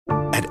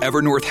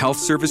Evernorth Health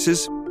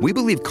Services, we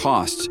believe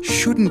costs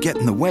shouldn't get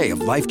in the way of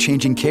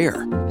life-changing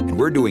care, and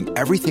we're doing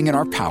everything in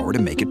our power to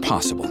make it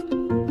possible.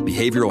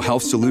 Behavioral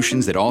health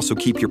solutions that also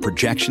keep your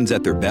projections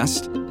at their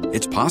best?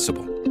 It's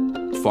possible.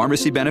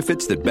 Pharmacy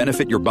benefits that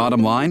benefit your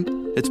bottom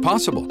line? It's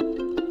possible.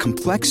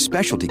 Complex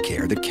specialty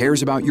care that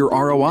cares about your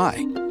ROI?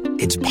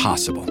 It's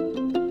possible.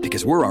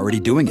 Because we're already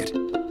doing it.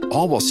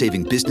 All while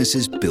saving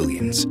businesses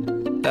billions.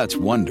 That's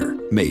Wonder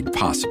made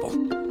possible.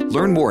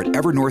 Learn more at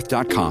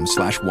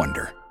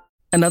evernorth.com/wonder.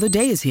 Another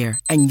day is here,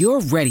 and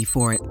you're ready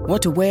for it.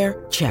 What to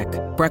wear? Check.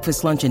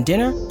 Breakfast, lunch, and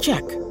dinner?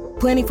 Check.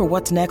 Planning for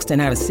what's next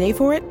and how to save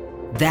for it?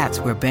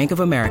 That's where Bank of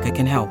America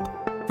can help.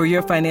 For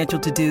your financial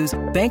to-dos,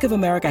 Bank of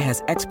America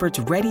has experts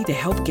ready to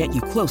help get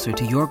you closer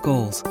to your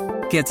goals.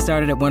 Get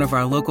started at one of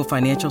our local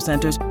financial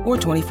centers or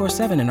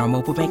 24/7 in our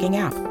mobile banking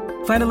app.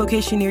 Find a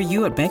location near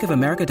you at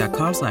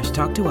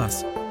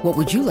bankofamerica.com/talktous. What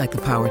would you like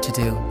the power to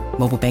do?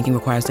 Mobile banking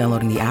requires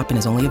downloading the app and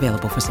is only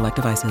available for select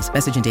devices.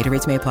 Message and data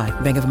rates may apply.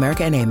 Bank of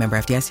America NA, member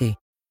FDIC.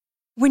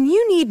 When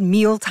you need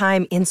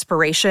mealtime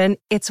inspiration,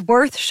 it's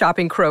worth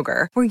shopping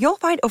Kroger, where you'll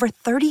find over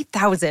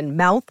 30,000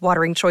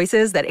 mouth-watering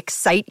choices that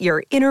excite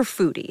your inner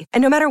foodie.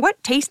 And no matter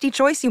what tasty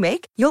choice you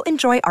make, you'll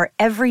enjoy our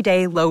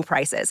everyday low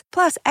prices,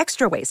 plus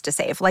extra ways to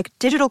save, like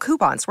digital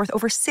coupons worth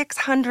over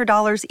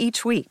 $600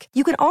 each week.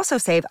 You can also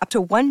save up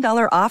to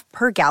 $1 off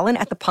per gallon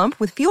at the pump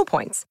with fuel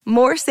points.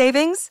 More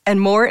savings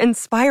and more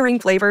inspiring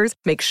flavors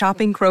make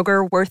shopping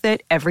Kroger worth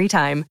it every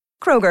time.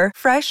 Kroger,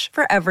 fresh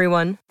for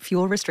everyone.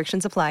 Fuel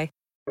restrictions apply.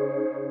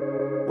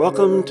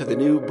 Welcome to the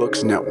New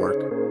Books Network.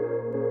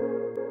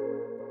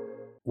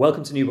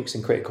 Welcome to New Books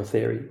in Critical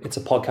Theory. It's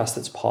a podcast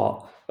that's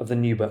part of the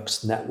New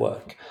Books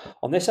Network.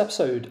 On this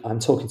episode, I'm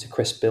talking to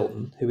Chris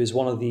Bilton, who is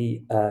one of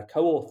the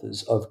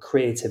co-authors of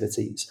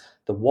Creativities,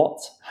 the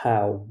what,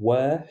 how,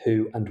 where,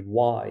 who, and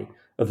why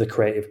of the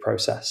creative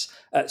process.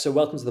 So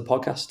welcome to the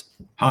podcast.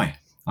 Hi,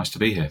 nice to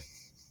be here.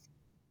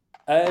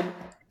 To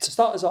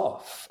start us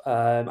off,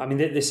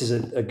 this is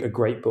a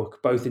great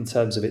book, both in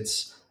terms of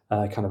its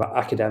kind of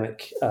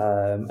academic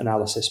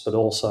analysis, but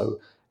also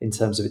in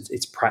terms of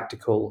its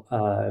practical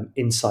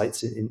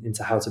insights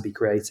into how to be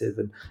creative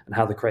and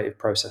how the creative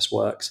process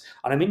works.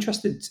 And I'm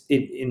interested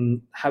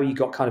in how you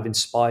got kind of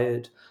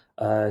inspired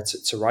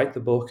to write the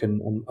book and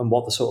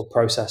what the sort of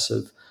process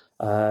of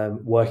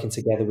working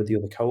together with the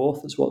other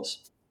co-authors was.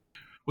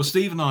 Well,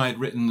 Steve and I had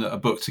written a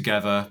book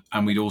together,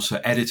 and we'd also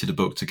edited a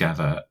book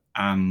together.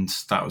 And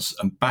that was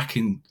back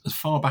in as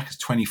far back as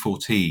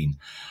 2014.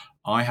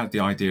 I had the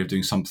idea of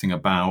doing something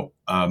about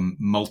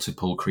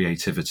multiple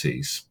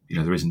creativities. You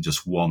know, there isn't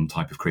just one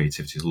type of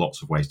creativity. There's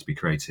lots of ways to be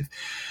creative.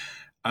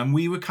 And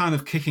we were kind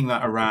of kicking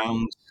that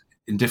around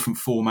in different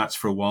formats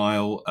for a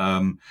while.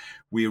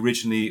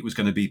 It was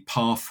going to be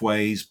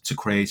pathways to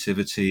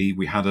creativity.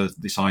 We had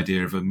this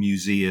idea of a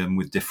museum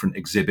with different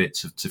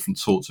exhibits of different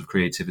sorts of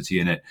creativity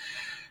in it.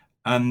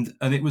 And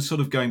it was sort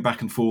of going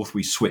back and forth.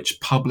 We switched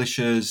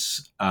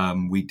publishers.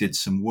 We did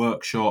some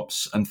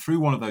workshops. And through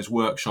one of those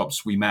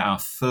workshops, we met our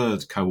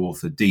third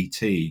co-author,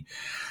 DT.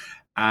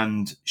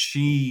 And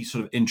she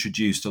sort of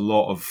introduced a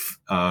lot of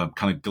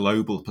kind of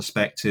global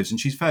perspectives. And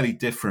she's fairly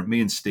different.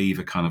 Me and Steve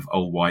are kind of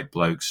old white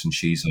blokes. And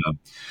she's,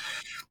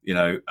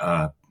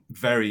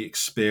 very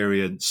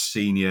experienced,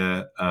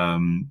 senior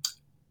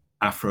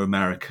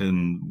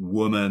Afro-American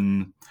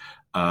woman.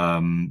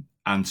 And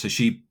so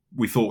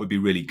we thought it would be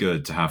really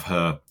good to have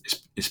her,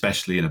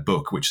 especially in a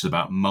book which is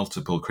about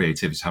multiple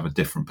creativity, to have a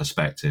different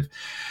perspective.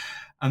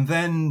 And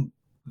then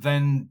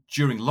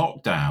during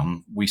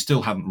lockdown, we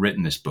still hadn't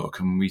written this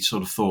book, and we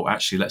sort of thought,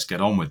 actually, let's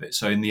get on with it.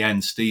 So in the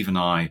end, Steve and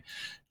I,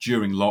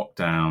 during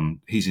lockdown,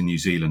 he's in New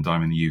Zealand,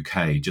 I'm in the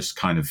UK, just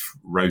kind of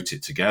wrote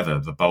it together,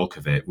 the bulk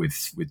of it,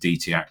 with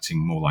DT acting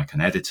more like an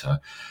editor,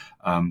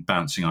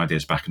 bouncing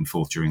ideas back and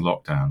forth during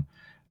lockdown.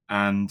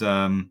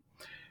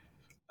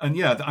 And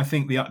yeah, I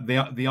think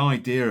the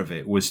idea of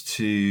it was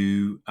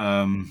to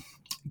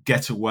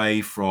get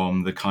away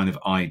from the kind of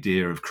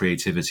idea of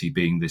creativity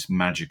being this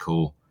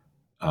magical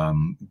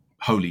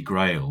holy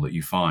grail that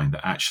you find,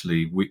 that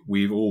actually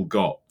we've all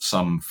got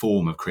some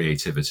form of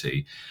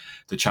creativity.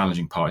 The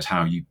challenging part is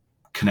how you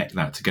connect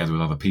that together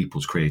with other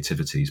people's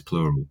creativities,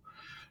 plural.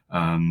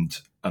 And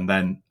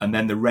then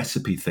the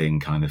recipe thing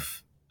kind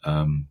of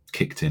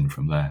kicked in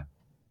from there.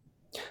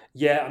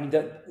 Yeah, I mean,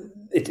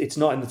 it's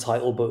not in the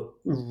title, but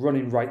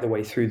running right the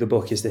way through the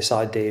book is this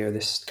idea,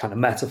 this kind of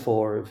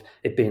metaphor of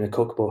it being a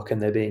cookbook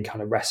and there being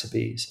kind of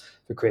recipes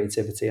for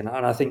creativity. And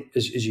I think,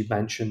 as you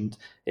mentioned,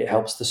 it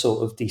helps to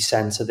sort of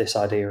decenter this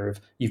idea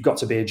of you've got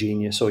to be a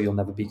genius or you'll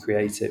never be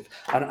creative.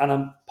 And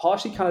I'm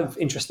partially kind of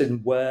interested in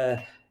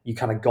where you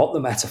kind of got the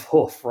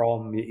metaphor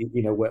from,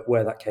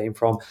 where that came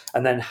from,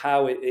 and then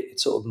how it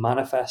sort of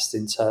manifests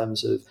in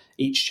terms of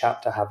each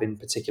chapter having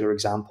particular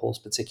examples,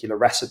 particular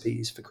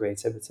recipes for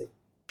creativity.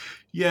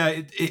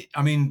 Yeah,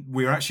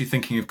 we were actually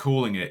thinking of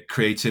calling it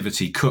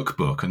Creativity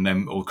Cookbook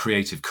or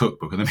Creative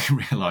Cookbook, and then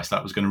we realised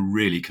that was going to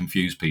really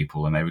confuse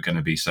people, and they were going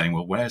to be saying,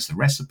 "Well, where's the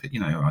recipe?"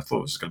 I thought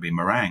it was going to be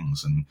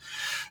meringues and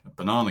a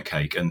banana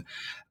cake, and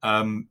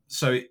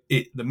so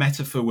the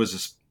metaphor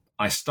was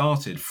I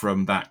started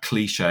from that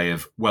cliche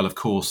of, well, of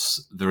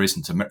course, there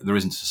isn't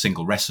a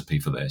single recipe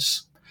for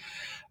this.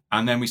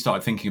 And then we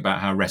started thinking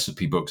about how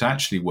recipe books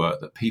actually work,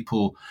 that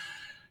people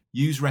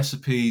use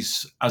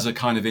recipes as a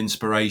kind of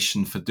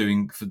inspiration for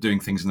doing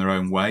things in their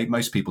own way.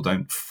 Most people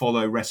don't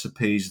follow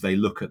recipes. They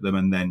look at them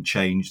and then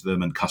change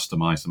them and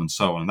customize them and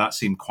so on. And that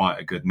seemed quite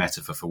a good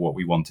metaphor for what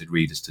we wanted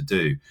readers to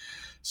do.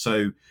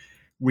 So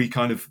we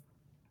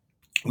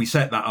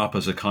set that up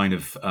as a kind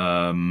of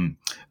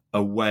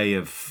a way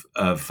of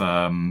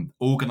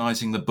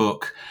organizing the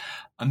book.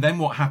 And then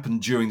what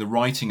happened during the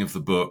writing of the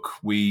book,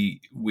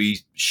 we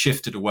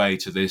shifted away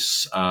to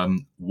this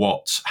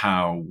what,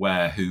 how,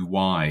 where, who,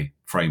 why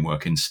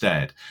framework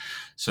instead.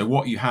 So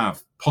what you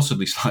have,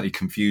 possibly slightly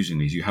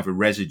confusingly, is you have a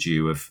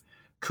residue of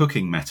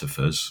cooking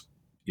metaphors.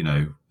 You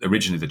know,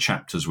 originally the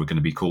chapters were going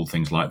to be called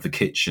things like the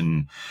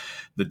kitchen,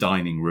 the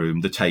dining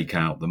room, the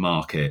takeout, the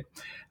market.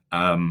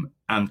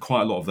 And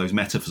quite a lot of those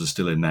metaphors are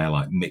still in there,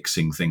 like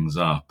mixing things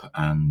up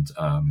and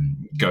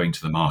going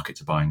to the market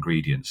to buy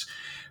ingredients.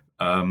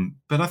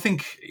 But I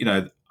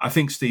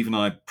think Steve and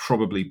I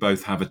probably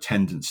both have a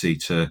tendency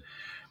to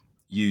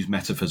use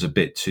metaphors a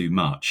bit too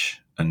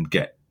much and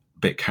get a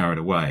bit carried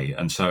away.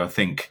 And so I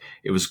think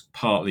it was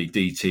partly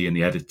DT and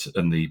the editor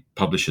and the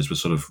publishers were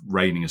sort of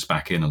reining us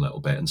back in a little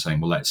bit and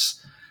saying, well,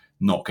 let's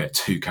not get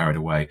too carried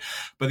away.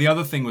 But the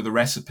other thing with the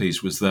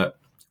recipes was that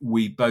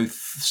we both,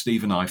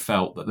 Steve and I,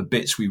 felt that the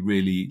bits we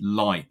really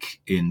like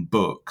in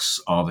books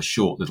are the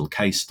short little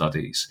case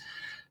studies.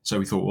 So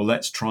we thought, well,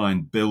 let's try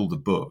and build a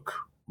book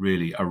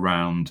really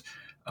around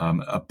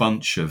a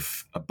bunch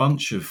of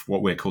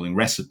what we're calling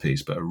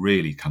recipes, but are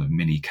really kind of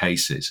mini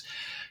cases.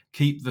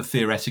 Keep the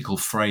theoretical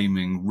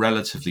framing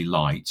relatively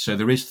light. So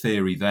there is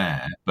theory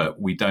there, but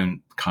we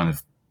don't kind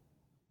of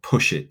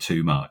push it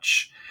too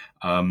much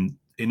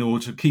in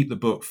order to keep the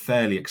book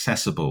fairly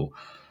accessible.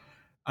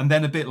 And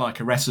then a bit like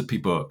a recipe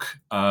book,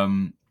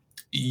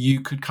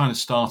 you could kind of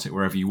start it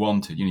wherever you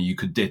wanted. You know, you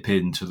could dip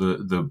into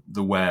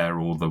the where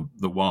or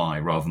the why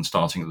rather than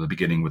starting at the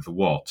beginning with the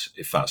what,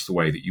 if that's the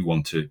way that you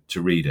want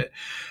to read it.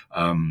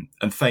 And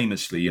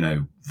famously, you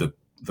know,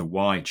 the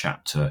why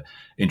chapter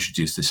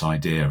introduced this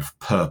idea of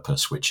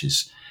purpose, which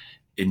is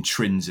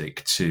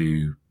intrinsic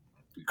to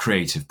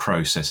creative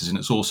processes, and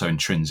it's also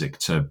intrinsic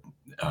to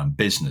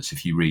business.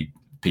 If you read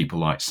people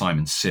like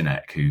Simon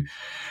Sinek,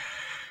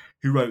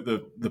 who wrote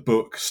the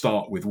book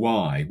Start With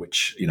Why,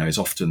 which, you know, is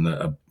often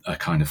a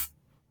kind of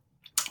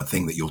a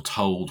thing that you're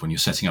told when you're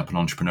setting up an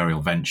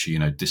entrepreneurial venture. You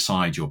know,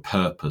 decide your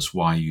purpose.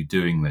 Why are you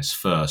doing this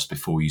first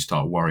before you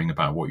start worrying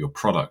about what your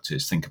product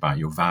is? Think about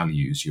your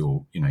values,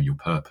 your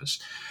purpose.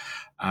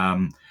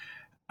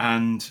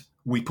 And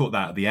we put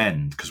that at the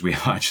end because we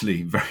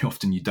actually, very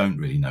often you don't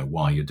really know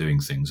why you're doing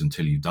things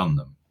until you've done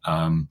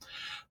them.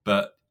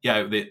 But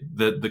yeah,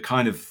 the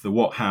kind of the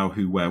what, how,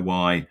 who, where,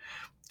 why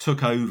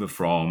took over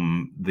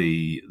from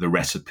the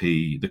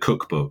recipe, the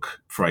cookbook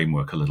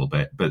framework a little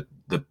bit, but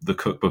the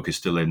cookbook is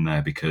still in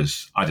there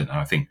because, I don't know,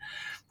 I think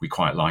we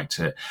quite liked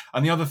it.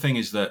 And the other thing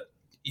is that,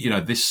 you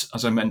know, this,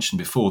 as I mentioned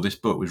before, this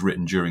book was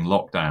written during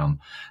lockdown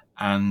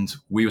and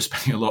we were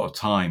spending a lot of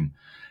time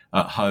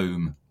at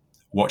home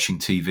watching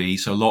TV.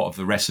 So a lot of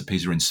the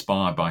recipes are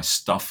inspired by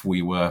stuff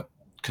we were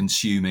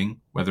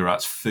consuming, whether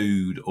that's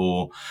food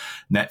or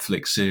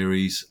Netflix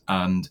series.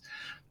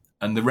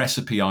 And the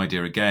recipe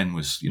idea, again,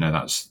 was, you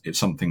know, it's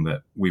something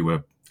that we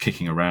were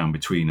kicking around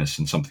between us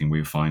and something we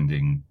were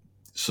finding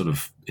sort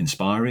of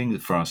inspiring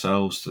for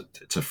ourselves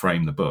to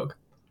frame the book.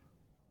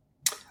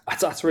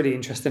 That's really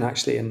interesting,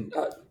 actually. And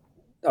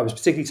I was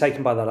particularly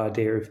taken by that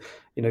idea of,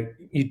 you know,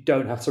 you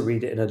don't have to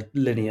read it in a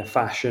linear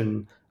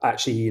fashion.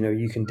 Actually, you know,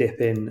 you can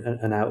dip in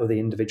and out of the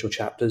individual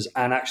chapters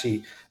and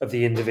actually of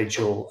the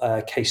individual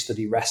case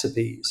study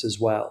recipes as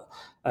well.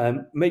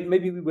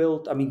 Maybe we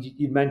will. I mean,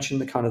 you mentioned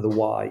the kind of the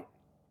why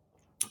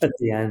at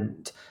the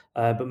end,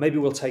 but maybe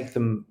we'll take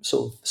them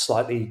sort of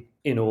slightly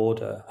in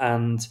order.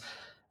 And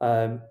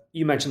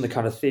you mentioned the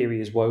kind of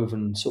theory is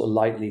woven sort of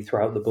lightly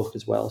throughout the book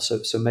as well.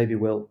 So maybe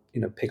we'll,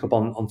 you know, pick up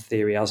on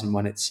theory as and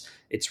when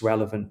it's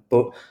relevant.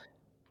 But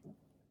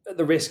at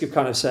the risk of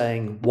kind of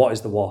saying what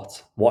is the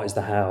what is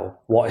the how,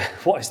 what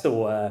is the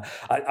where,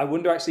 I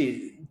wonder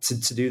actually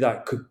to do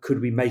that,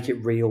 could we make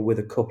it real with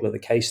a couple of the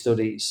case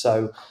studies?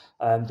 So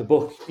the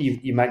book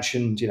you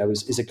mentioned, you know,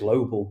 is a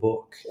global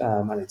book,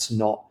 and it's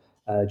not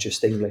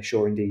just English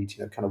or indeed,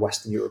 you know, kind of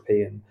Western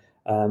European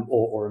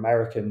or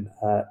American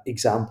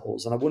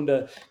examples. And I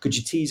wonder, could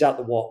you tease out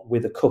the what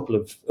with a couple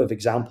of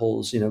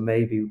examples? You know,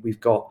 maybe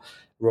we've got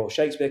Royal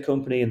Shakespeare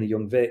Company and the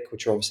Young Vic,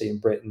 which are obviously in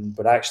Britain,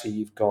 but actually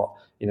you've got,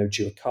 you know,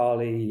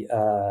 Juakali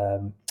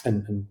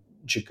and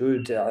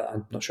Jagud,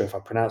 I'm not sure if I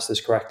pronounced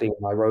this correctly, in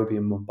Nairobi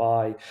and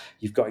Mumbai.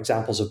 You've got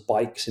examples of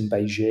bikes in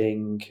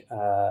Beijing.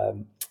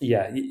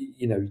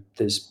 You know,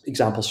 there's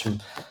examples from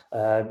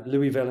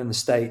Louisville in the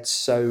States.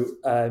 So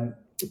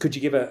could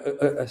you give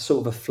a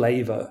sort of a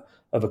flavour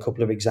of a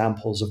couple of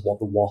examples of what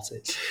the what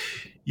is?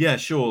 Yeah,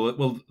 sure.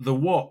 Well, the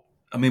what,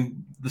 I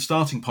mean, the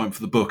starting point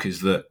for the book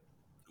is that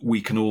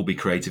we can all be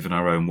creative in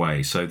our own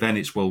way. So then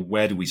it's, well,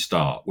 where do we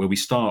start? Well, we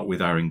start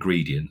with our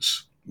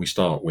ingredients. We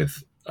start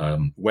with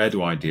where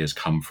do ideas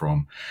come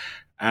from?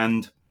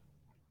 And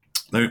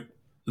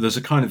there's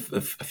a kind of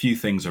a few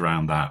things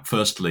around that.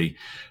 Firstly,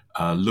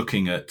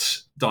 looking at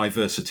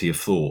diversity of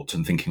thought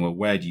and thinking, well,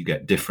 where do you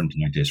get different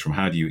ideas from?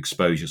 How do you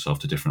expose yourself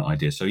to different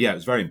ideas? So yeah, it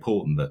was very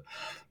important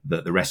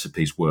that the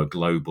recipes were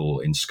global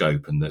in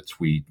scope and that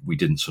we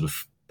didn't sort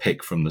of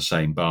pick from the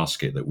same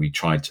basket, that we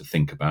tried to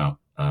think about,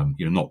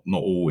 not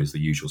always the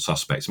usual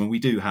suspects. I mean, we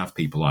do have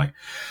people like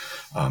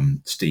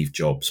Steve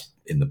Jobs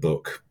in the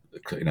book,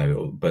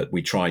 but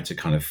we tried to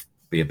kind of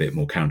be a bit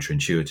more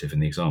counterintuitive in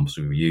the examples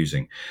we were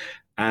using.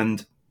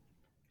 And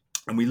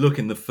we look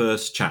in the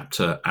first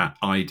chapter at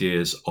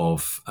ideas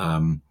of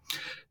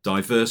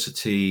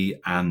diversity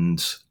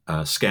and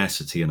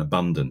scarcity and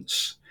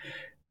abundance.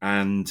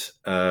 And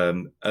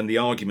the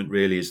argument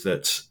really is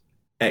that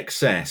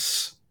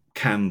excess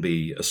can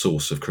be a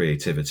source of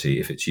creativity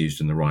if it's used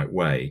in the right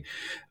way.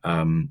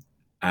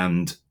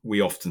 And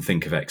we often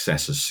think of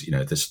excess as,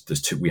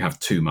 we have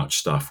too much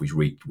stuff.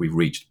 We've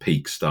reached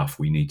peak stuff.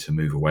 We need to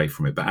move away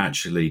from it. But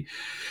actually,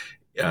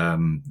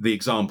 the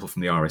example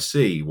from the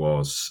RSC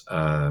was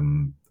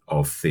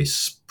of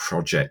this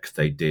project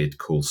they did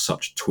called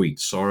Such Tweet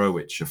Sorrow,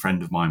 which a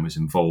friend of mine was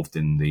involved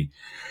in the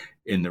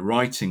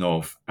writing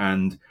of.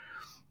 And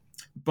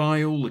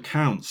by all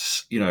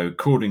accounts,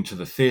 according to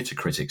the theatre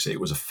critics,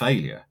 it was a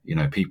failure.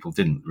 People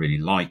didn't really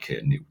like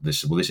it, and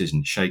this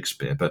isn't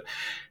Shakespeare. But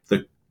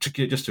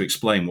just to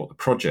explain what the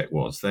project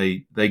was,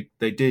 they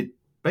did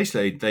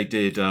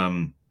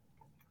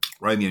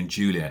Romeo and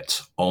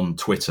Juliet on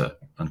Twitter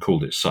and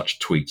called it Such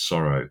Tweet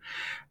Sorrow,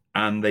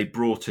 and they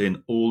brought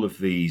in all of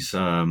these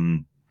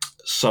subplots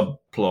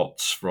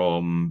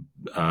from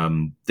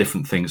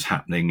different things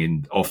happening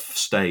in off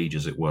stage,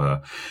 as it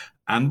were.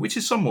 And which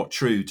is somewhat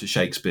true to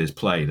Shakespeare's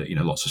play, that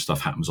lots of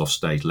stuff happens off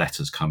stage,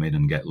 letters come in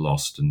and get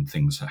lost, and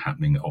things are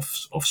happening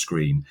off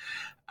screen,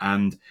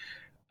 and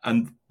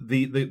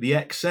the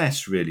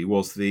excess really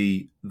was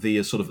the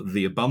sort of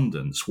the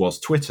abundance was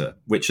Twitter,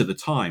 which at the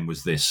time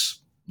was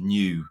this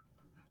new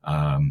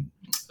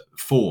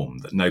form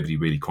that nobody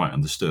really quite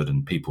understood,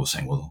 and people were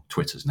saying, well,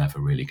 Twitter's never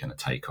really going to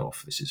take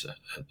off. This is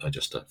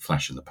just a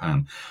flash in the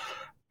pan,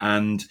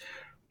 and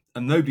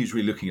nobody's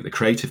really looking at the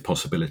creative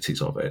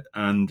possibilities of it.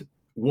 And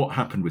what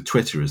happened with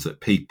Twitter is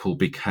that people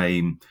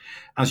became,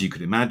 as you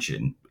could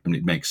imagine, and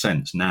it makes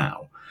sense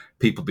now,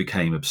 people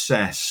became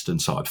obsessed and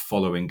started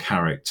following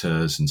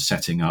characters and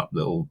setting up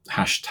little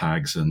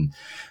hashtags and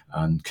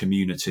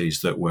communities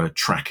that were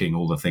tracking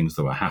all the things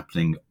that were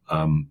happening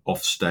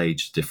off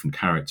stage, different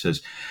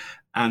characters.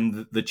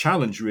 And the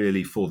challenge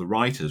really for the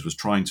writers was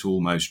trying to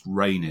almost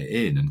rein it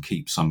in and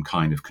keep some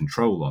kind of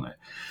control on it.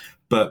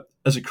 But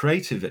as a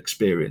creative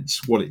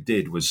experience, what it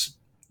did was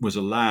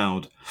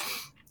allowed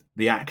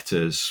the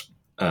actors,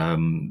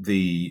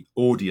 the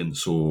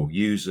audience or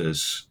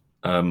users,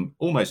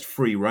 almost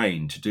free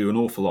rein to do an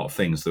awful lot of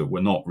things that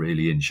were not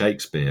really in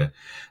Shakespeare.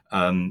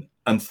 And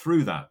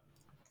through that,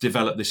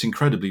 develop this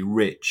incredibly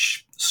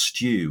rich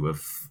stew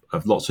of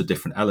lots of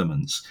different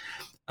elements.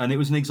 And it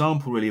was an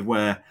example really of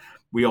where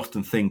we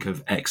often think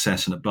of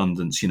excess and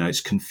abundance,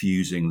 it's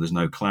confusing, there's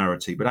no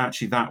clarity, but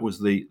actually that was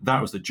the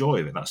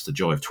joy of it. That's the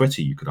joy of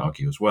Twitter, you could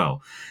argue as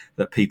well,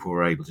 that people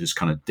were able to just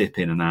kind of dip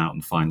in and out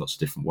and find lots of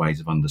different ways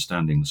of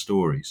understanding the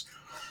stories.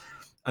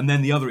 And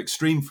then the other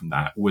extreme from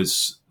that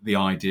was the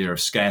idea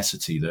of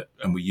scarcity,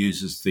 and we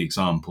use as the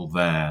example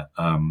there,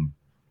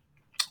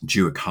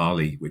 Jua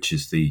Kali, which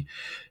is the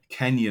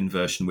Kenyan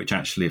version, which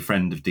actually a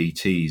friend of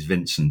DT's,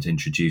 Vincent,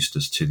 introduced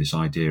us to this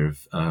idea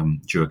of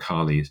Jua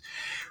Kali,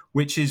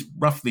 which is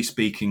roughly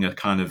speaking a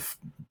kind of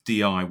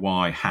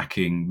DIY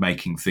hacking,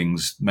 making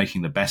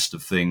the best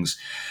of things,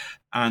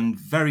 and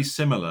very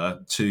similar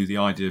to the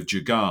idea of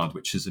jugaad,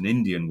 which is an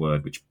Indian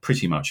word which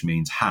pretty much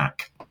means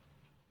hack.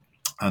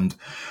 And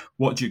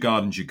what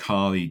jugaad and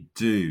Jukali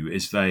do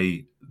is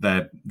they're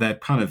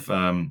kind of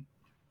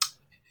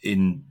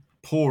in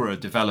poorer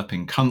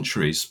developing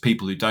countries,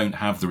 people who don't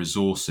have the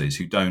resources,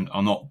 who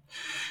are not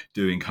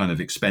doing kind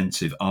of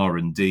expensive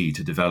R&D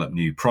to develop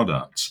new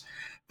products.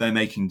 They're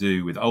making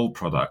do with old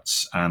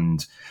products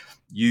and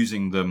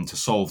using them to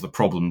solve the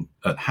problem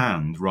at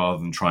hand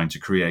rather than trying to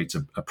create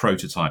a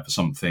prototype for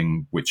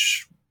something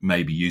which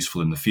may be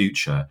useful in the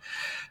future.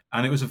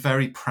 And it was a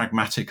very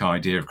pragmatic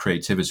idea of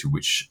creativity,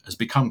 which has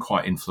become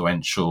quite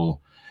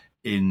influential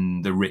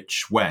in the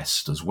rich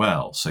West as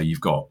well. So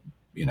you've got,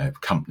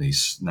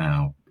 companies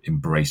now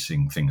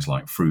embracing things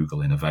like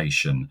frugal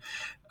innovation.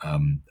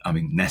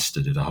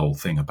 Nesta did a whole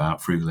thing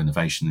about frugal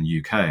innovation in the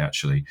UK,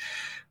 actually.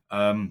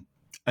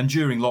 And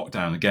during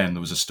lockdown, again,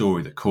 there was a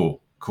story that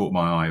caught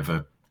my eye of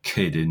a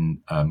kid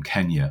in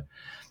Kenya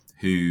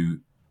who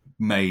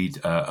made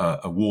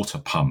a water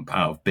pump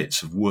out of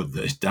bits of wood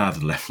that his dad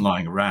had left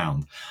lying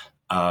around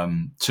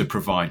to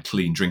provide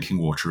clean drinking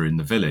water in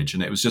the village.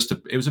 And it was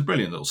a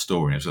brilliant little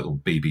story. It was a little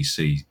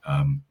BBC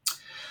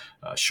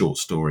short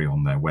story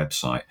on their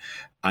website.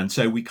 And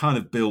so we kind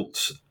of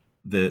built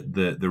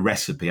the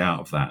recipe out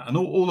of that. And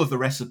all of the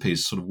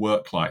recipes sort of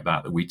work like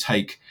that we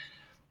take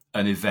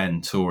an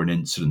event or an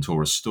incident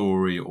or a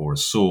story or a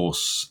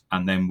source,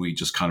 and then we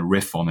just kind of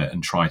riff on it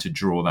and try to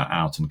draw that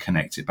out and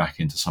connect it back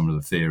into some of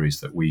the theories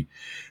that we're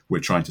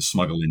trying to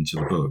smuggle into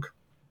the book.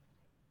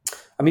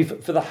 I mean,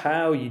 for the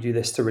how, you do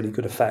this to really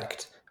good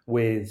effect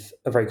with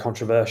a very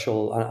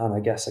controversial and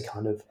I guess a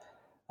kind of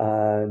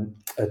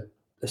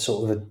a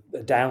sort of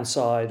a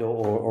downside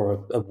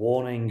or a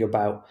warning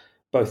about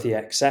both the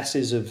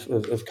excesses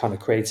of kind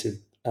of creative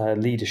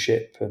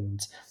leadership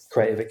and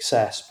creative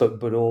excess,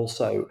 but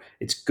also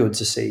it's good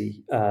to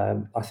see,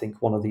 I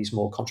think, one of these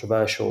more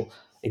controversial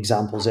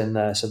examples in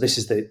there. So this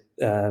is the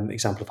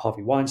example of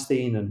Harvey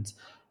Weinstein and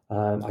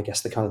I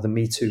guess the kind of the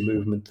Me Too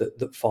movement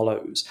that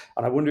follows.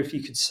 And I wonder if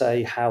you could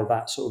say how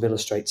that sort of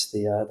illustrates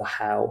the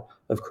how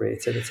of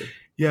creativity.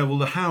 Yeah, well,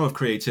 the how of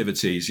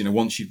creativity is,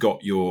 once you've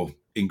got your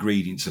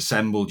ingredients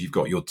assembled, you've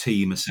got your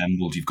team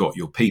assembled, you've got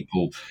your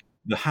people.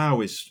 The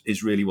how is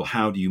really, well,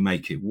 how do you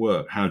make it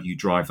work? How do you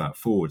drive that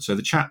forward? So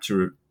the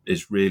chapter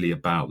is really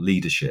about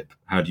leadership.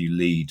 How do you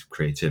lead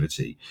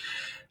creativity?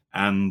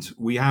 And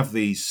we have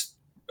these,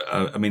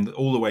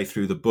 all the way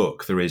through the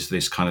book, there is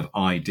this kind of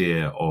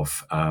idea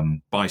of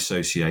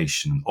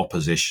bisociation,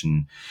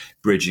 opposition,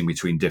 bridging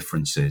between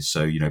differences.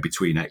 So,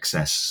 between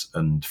excess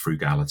and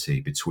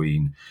frugality,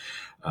 between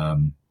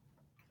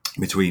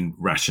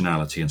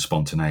rationality and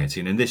spontaneity.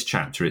 And in this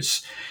chapter,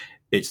 it's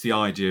the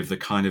idea of the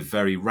kind of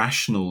very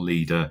rational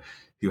leader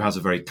who has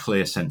a very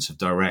clear sense of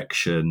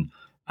direction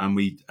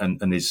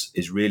and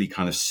is really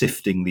kind of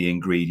sifting the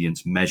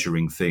ingredients,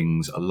 measuring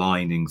things,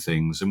 aligning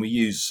things. And we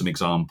use some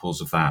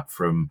examples of that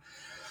from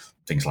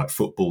things like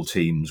football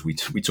teams. We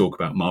talk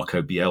about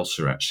Marco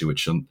Bielsa, actually,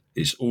 which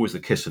is always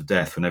the kiss of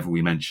death whenever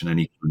we mention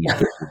any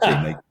football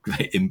team.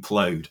 They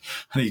implode.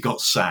 And he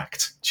got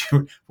sacked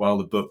while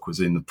the book was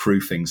in the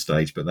proofing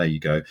stage, but there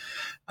you go.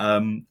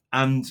 And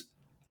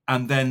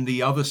then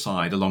the other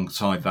side,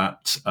 alongside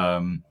that,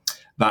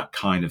 that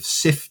kind of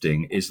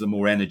sifting, is the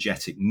more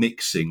energetic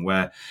mixing,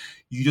 where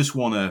you just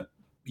want to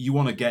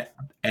get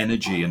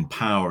energy and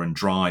power and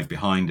drive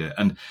behind it.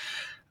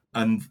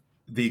 And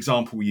the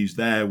example we used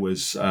there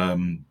was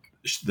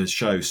the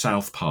show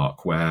South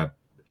Park, where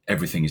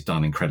everything is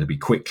done incredibly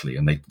quickly,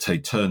 and they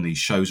turn these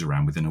shows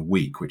around within a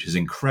week, which is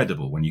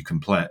incredible when you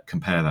compare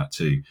that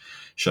to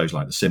shows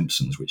like The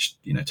Simpsons, which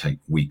take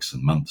weeks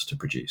and months to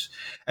produce.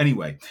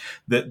 Anyway,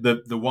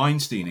 the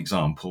Weinstein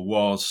example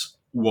was,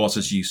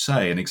 as you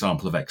say, an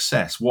example of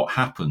excess. What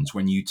happens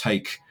when you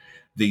take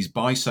these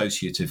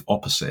bisociative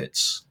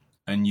opposites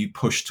and you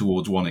push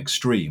towards one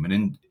extreme?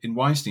 And in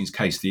Weinstein's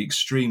case, the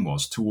extreme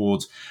was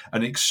towards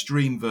an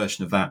extreme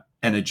version of that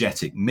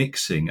energetic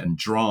mixing and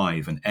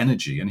drive and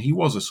energy. And he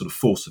was a sort of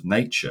force of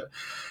nature.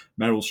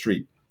 Meryl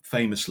Streep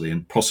famously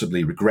and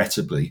possibly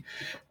regrettably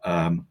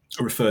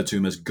referred to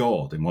him as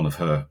God in one of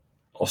her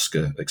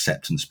Oscar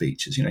acceptance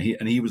speeches.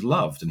 He was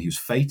loved and he was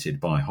feted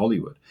by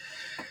Hollywood.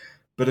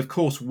 But of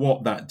course,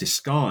 what that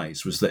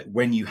disguised was that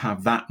when you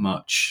have that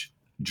much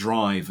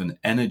drive and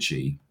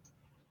energy,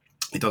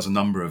 it has a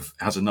number of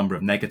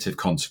negative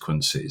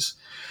consequences.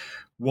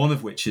 One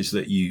of which is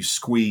that you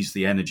squeeze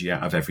the energy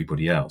out of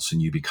everybody else,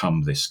 and you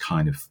become this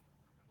kind of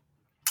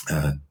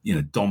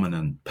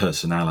dominant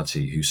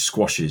personality who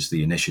squashes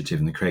the initiative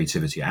and the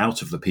creativity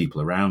out of the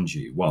people around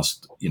you,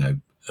 whilst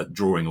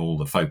drawing all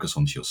the focus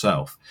onto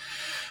yourself.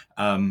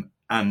 And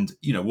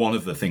one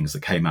of the things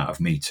that came out of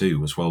Me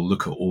Too was, well,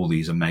 look at all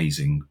these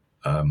amazing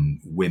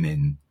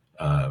women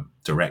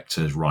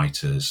directors,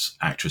 writers,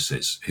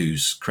 actresses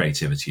whose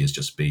creativity has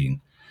just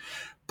been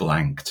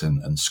blanked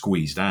and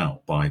squeezed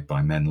out by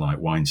men like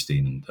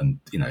Weinstein. And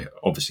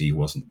obviously he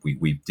wasn't.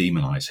 We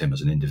demonise him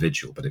as an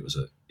individual, but it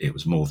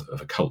was more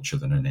of a culture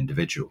than an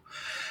individual.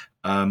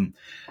 And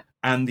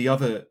the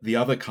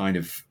other kind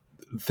of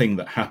thing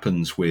that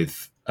happens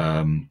with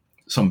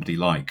somebody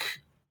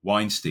like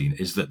Weinstein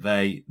is that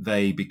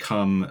they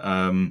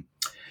become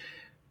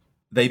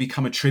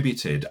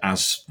attributed,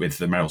 as with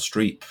the Meryl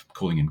Streep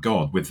calling him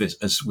God, with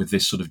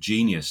this sort of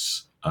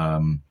genius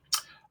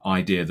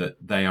idea that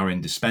they are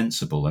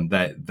indispensable and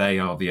they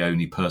are the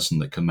only person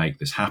that can make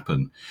this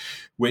happen,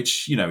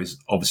 which is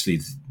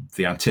obviously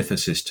the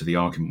antithesis to the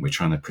argument we're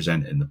trying to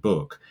present in the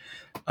book,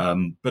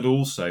 but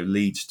also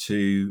leads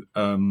to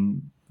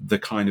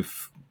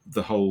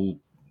the whole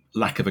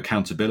lack of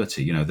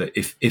accountability. That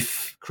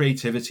if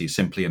creativity is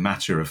simply a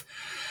matter of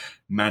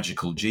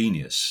magical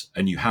genius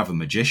and you have a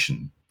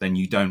magician, then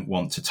you don't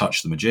want to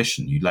touch the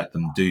magician. You let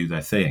them do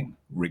their thing,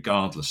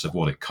 regardless of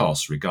what it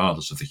costs,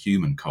 regardless of the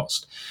human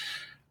cost.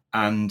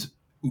 And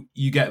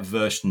you get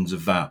versions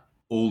of that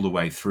all the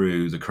way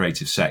through the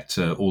creative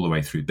sector, all the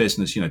way through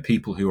business.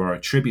 People who are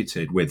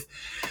attributed with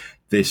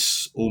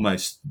this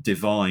almost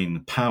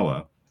divine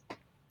power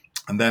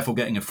and therefore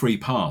getting a free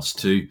pass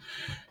to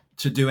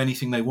do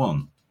anything they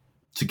want,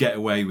 to get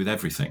away with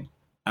everything.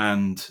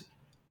 And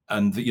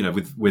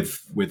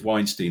with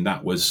Weinstein,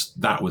 that was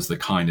the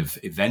kind of,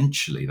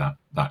 eventually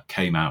that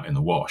came out in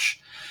the wash.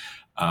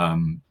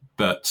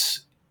 But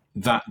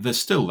that there's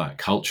still that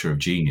culture of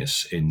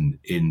genius in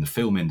the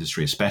film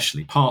industry,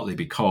 especially partly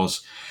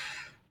because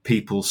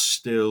people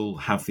still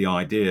have the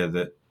idea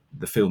that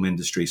the film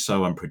industry is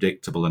so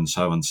unpredictable and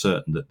so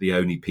uncertain that the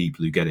only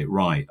people who get it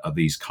right are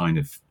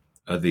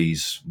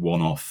these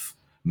one-off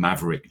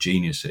maverick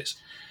geniuses.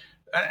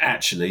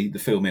 Actually, the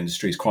film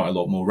industry is quite a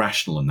lot more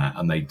rational than that,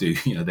 and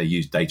they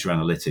use data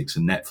analytics,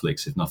 and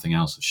Netflix, if nothing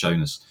else, have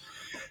shown us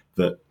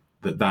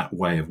that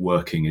way of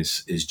working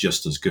is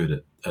just as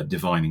good at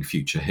divining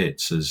future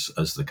hits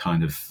as the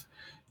kind of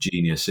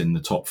genius in the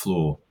top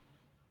floor.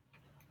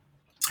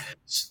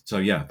 So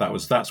yeah,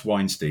 that's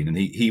Weinstein, and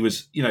he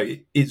was,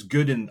 it's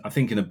good I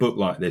think in a book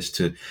like this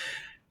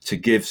to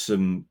give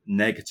some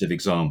negative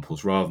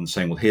examples rather than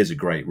saying, well, here's a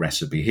great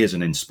recipe, here's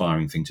an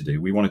inspiring thing to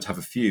do. We wanted to have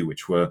a few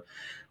which were,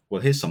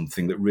 well, here's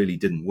something that really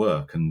didn't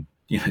work, and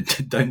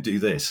don't do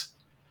this.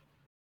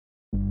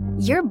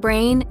 Your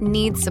brain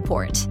needs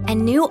support,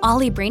 and new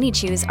Ollie Brainy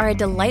Chews are a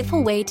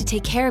delightful way to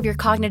take care of your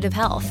cognitive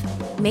health.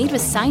 Made with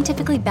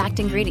scientifically backed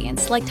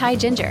ingredients like Thai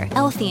ginger,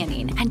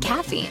 L-theanine, and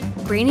caffeine,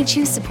 Brainy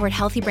Chews support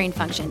healthy brain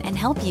function and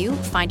help you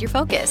find your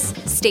focus,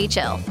 stay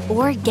chill,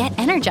 or get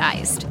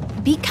energized.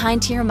 Be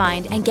kind to your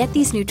mind and get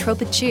these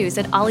nootropic chews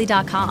at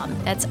ollie.com.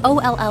 That's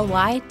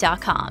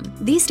OLLY.com.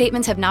 These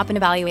statements have not been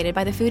evaluated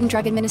by the Food and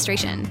Drug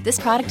Administration. This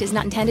product is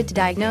not intended to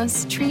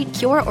diagnose, treat,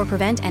 cure, or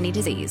prevent any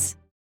disease.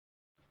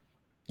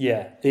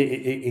 Yeah,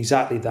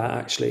 exactly that,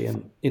 actually.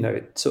 And,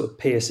 it sort of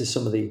pierces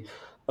some of the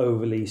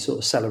overly sort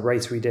of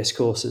celebratory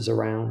discourses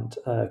around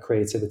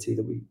creativity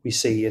that we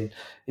see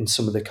in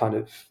some of the kind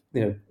of,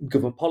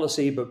 government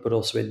policy, but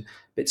also in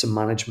bits of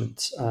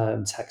management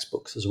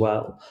textbooks as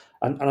well.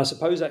 And I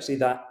suppose actually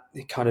that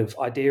kind of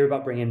idea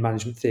about bringing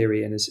management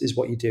theory in is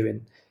what you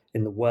do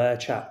in the Where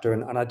chapter.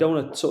 And I don't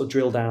want to sort of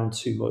drill down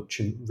too much,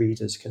 and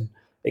readers can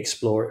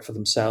explore it for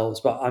themselves.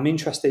 But I'm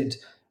interested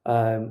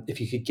if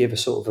you could give a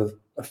sort of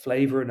a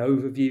flavour and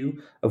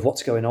overview of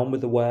what's going on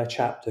with the Where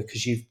chapter,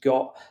 because you've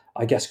got,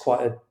 I guess,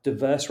 quite a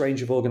diverse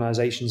range of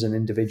organisations and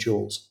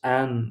individuals,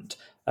 and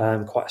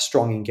quite a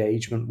strong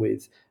engagement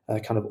with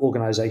kind of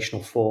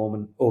organisational form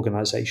and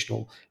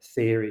organisational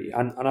theory.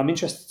 And I'm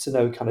interested to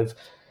know kind of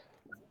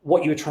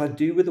what you were trying to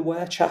do with the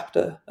Where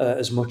chapter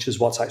as much as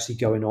what's actually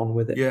going on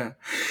with it. Yeah.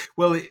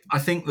 Well, I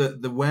think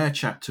that the Where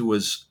chapter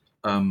was,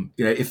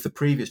 if the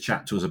previous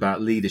chapter was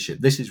about leadership,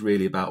 this is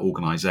really about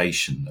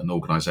organisation and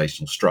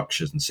organisational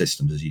structures and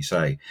systems, as you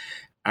say.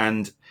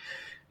 And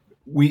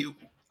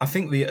I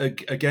think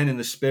again, in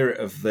the spirit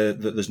of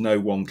that there's no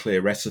one clear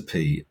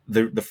recipe,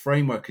 the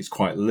framework is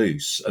quite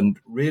loose, and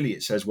really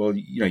it says, well,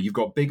 you've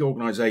got big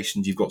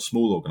organisations, you've got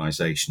small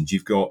organisations,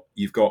 you've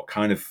got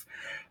kind of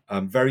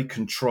very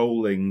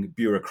controlling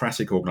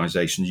bureaucratic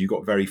organisations, you've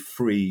got very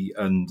free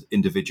and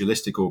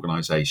individualistic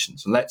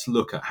organisations. And let's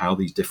look at how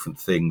these different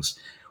things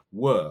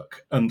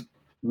work. And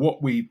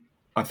what we,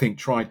 I think,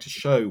 tried to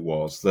show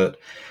was that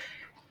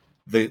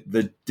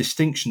the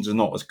distinctions are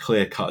not as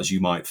clear cut as you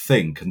might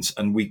think,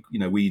 and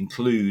we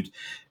include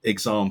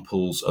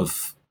examples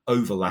of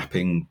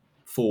overlapping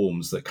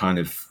forms that kind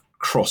of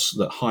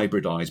that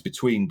hybridize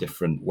between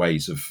different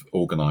ways of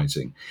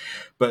organizing.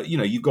 But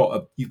you've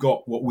got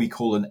what we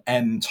call an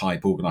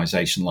M-type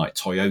organization like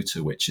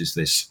Toyota, which is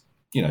this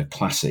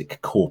classic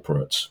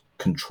corporate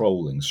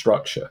controlling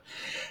structure.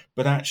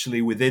 But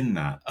actually within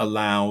that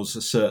allows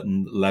a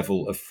certain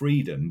level of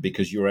freedom,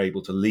 because you're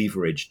able to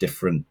leverage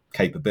different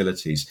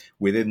capabilities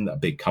within a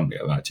big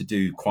company like that to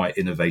do quite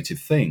innovative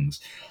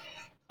things.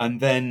 And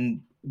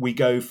then we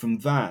go from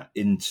that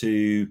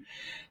into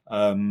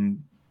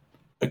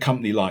a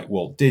company like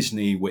Walt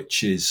Disney,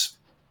 which is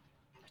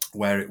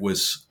where it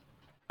was,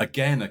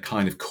 again, a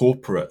kind of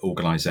corporate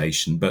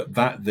organization, but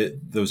there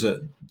was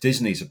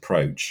Disney's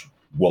approach,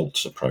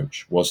 Walt's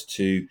approach, was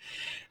to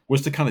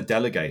kind of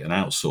delegate and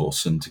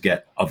outsource and to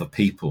get other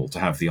people to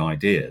have the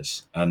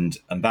ideas. And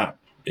that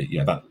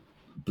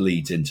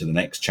bleeds into the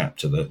next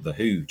chapter, the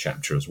Who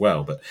chapter as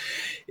well. But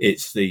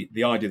it's the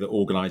idea that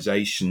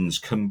organizations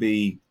can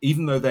be,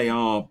 even though they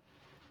are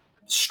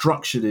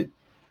structured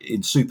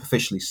in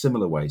superficially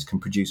similar ways, can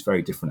produce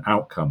very different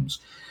outcomes.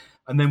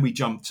 And then we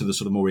jump to the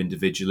sort of more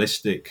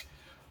individualistic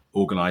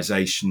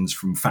organizations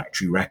from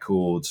Factory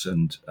Records,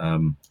 and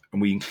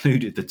we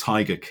included the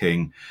Tiger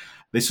King.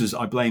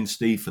 I blame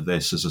Steve for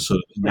this as a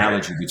sort of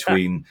analogy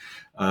between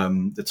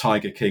the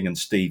Tiger King and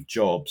Steve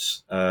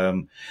Jobs,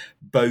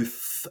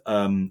 both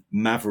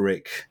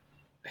maverick,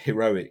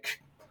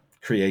 heroic,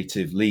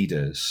 creative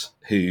leaders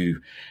who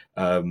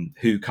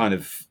kind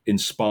of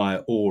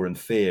inspire awe and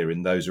fear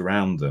in those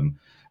around them,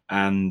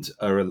 and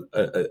are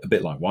a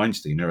bit like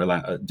Weinstein, are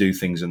allowed to do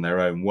things in their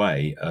own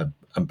way,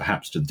 and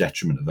perhaps to the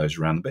detriment of those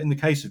around them. But in the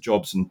case of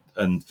Jobs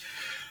and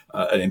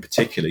in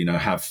particular,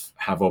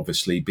 have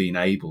obviously been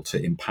able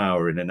to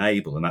empower and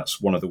enable, and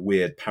that's one of the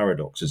weird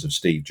paradoxes of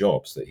Steve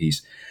Jobs, that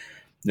he's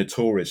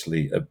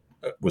notoriously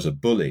a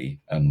bully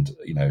and,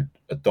 you know,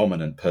 a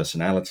dominant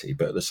personality,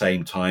 but at the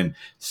same time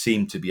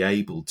seemed to be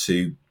able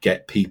to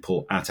get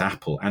people at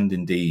Apple, and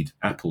indeed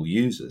Apple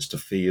users, to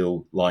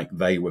feel like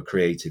they were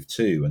creative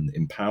too, and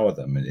empower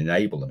them and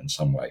enable them in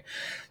some way,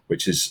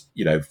 which is,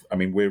 you know, I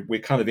mean, we're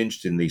kind of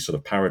interested in these sort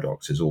of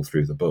paradoxes all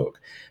through the book,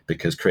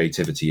 because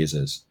creativity is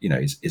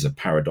a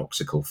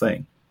paradoxical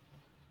thing.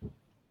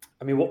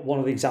 I mean, one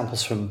of the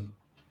examples from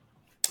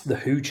the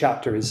Who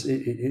chapter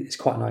is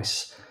quite a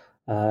nice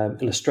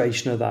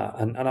illustration of that.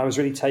 And I was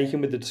really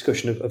taken with the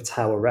discussion of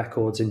Tower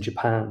Records in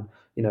Japan.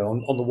 You know,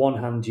 on the one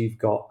hand, you've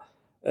got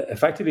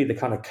effectively the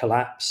kind of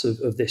collapse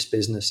of this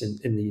business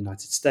in the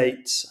United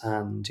States,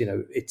 and, you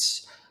know,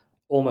 it's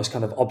almost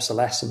kind of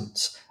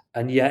obsolescence.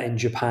 And yet in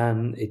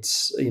Japan,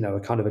 it's, you know, a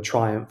kind of a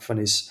triumph, and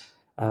is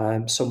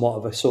somewhat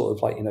of a sort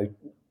of like, you know,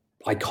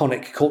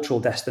 iconic cultural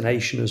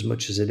destination as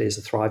much as it is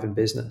a thriving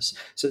business.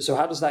 So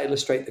how does that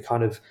illustrate the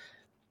kind of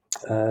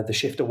the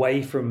shift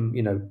away from,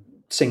 you know,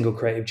 single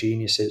creative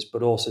geniuses,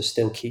 but also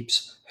still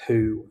keeps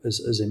Who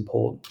as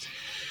important?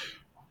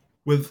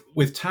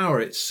 With Tower,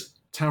 it's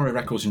Tower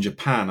Records in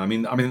Japan. I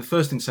mean, the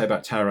first thing to say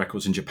about Tower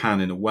Records in Japan,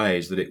 in a way,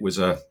 is that there was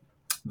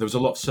a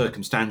lot of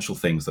circumstantial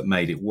things that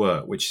made it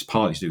work, which is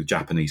partly to do with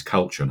Japanese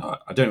culture. And I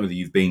don't know whether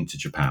you've been to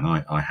Japan.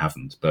 I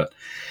haven't, but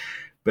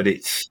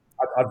it's.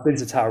 I've been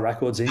to Tower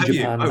Records in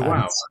Japan. Oh,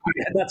 wow.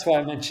 That's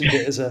why I mentioned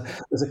it as a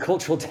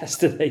cultural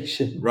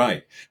destination.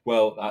 Right.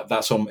 Well,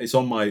 it's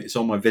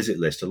on my visit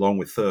list, along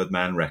with Third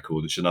Man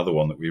Records, which is another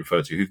one that we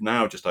refer to, who've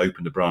now just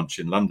opened a branch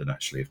in London,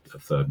 actually,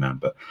 of Third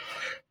Man.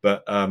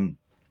 But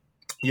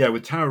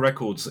with Tower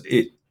Records,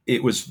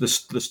 it was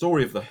the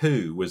story of the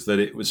Who was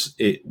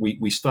that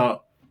we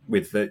start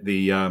with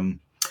the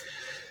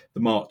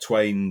Mark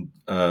Twain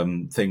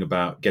thing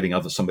about getting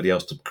somebody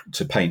else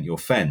to paint your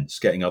fence,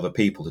 getting other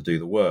people to do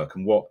the work.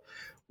 And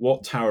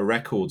what Tower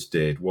Records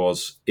did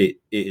was it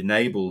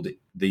enabled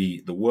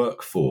the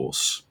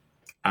workforce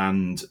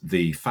and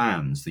the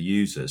fans, the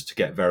users, to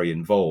get very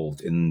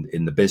involved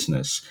in the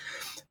business.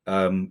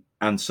 And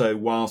so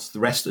whilst the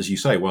rest, as you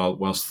say,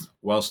 whilst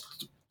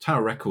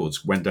Tower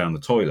Records went down the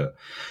toilet,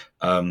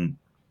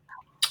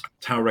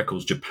 Tower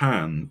Records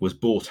Japan was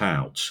bought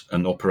out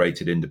and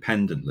operated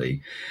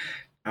independently,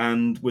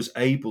 and was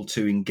able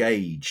to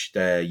engage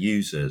their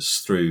users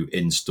through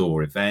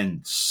in-store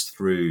events,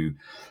 through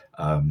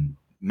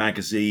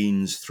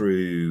magazines,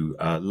 through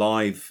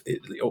live,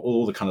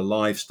 all the kind of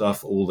live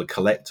stuff, all the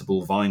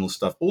collectible vinyl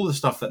stuff, all the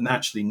stuff that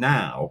naturally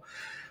now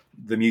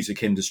the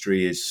music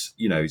industry is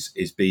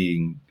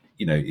being,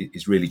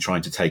 is really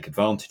trying to take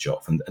advantage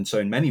of. And so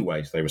in many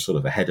ways they were sort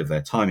of ahead of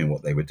their time in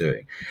what they were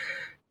doing.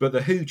 But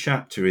the Who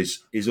chapter is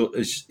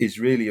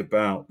really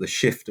about the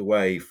shift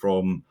away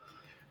from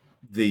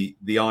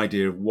the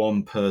idea of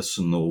one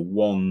person or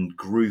one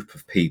group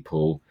of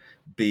people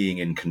being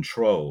in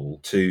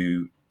control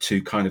to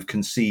kind of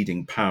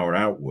conceding power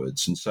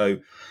outwards. And so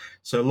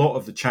a lot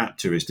of the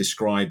chapter is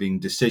describing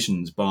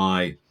decisions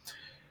by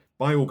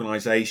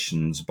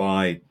organizations,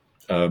 by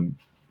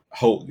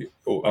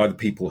either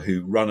people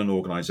who run an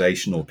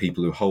organization or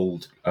people who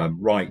hold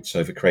rights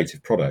over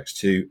creative products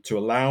to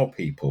allow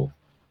people,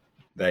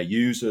 their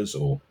users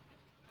or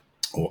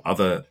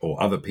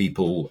other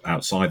people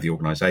outside the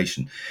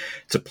organization,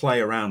 to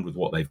play around with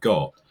what they've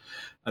got.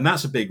 And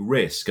that's a big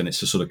risk, and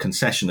it's a sort of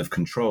concession of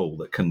control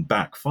that can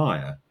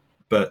backfire.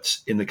 But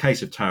in the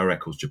case of Tower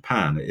Records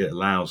Japan, it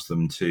allows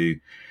them to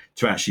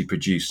actually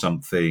produce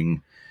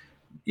something,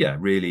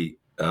 really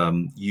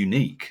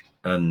unique,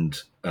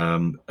 and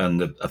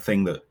a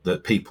thing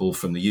that people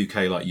from the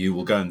UK like you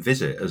will go and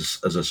visit as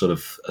a sort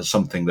of as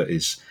something that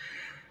is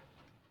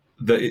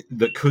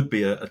that could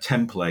be a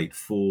template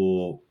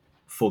for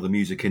the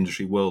music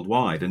industry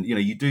worldwide. And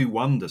you do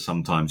wonder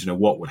sometimes,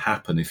 what would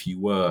happen if you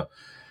were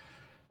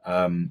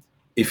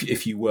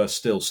if you were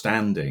still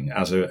standing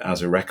as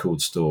a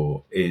record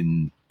store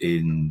in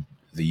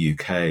the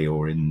UK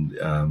or in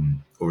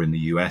the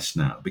US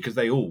now, because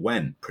they all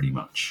went pretty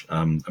much.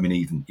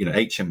 Even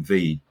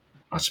HMV,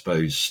 I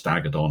suppose,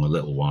 staggered on a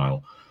little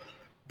while,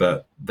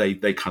 but they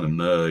kind of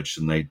merged,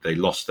 and they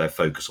lost their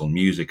focus on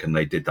music, and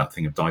they did that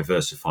thing of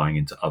diversifying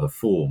into other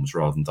forms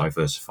rather than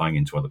diversifying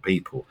into other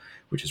people,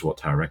 which is what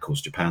Tower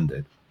Records Japan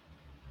did.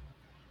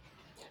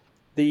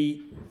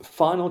 The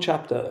final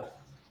chapter,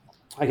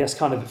 I guess,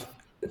 kind of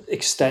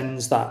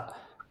extends that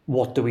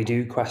what do we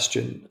do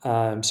question.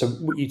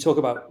 So you talk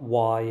about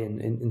why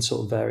in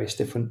sort of various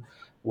different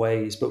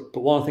ways, but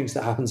one of the things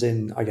that happens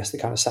in, I guess, the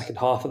kind of second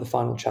half of the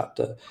final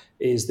chapter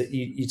is that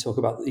you talk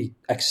about the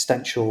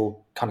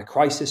existential kind of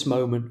crisis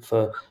moment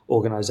for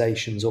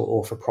organizations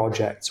or for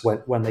projects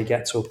when they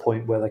get to a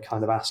point where they're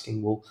kind of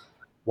asking, well,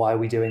 why are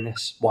we doing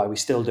this? Why are we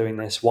still doing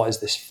this? What is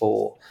this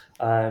for?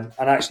 And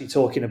actually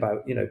talking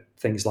about,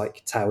 things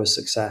like Tower's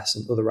success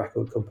and other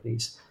record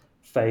companies'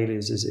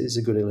 failures is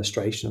a good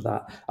illustration of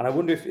that. And I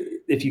wonder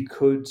if you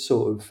could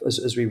sort of,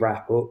 as we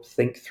wrap up,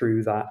 think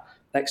through that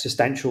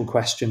existential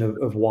question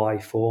of why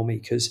for me,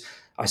 because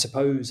I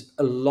suppose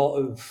a lot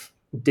of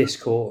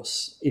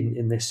discourse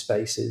in this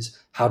space is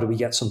how do we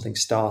get something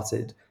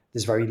started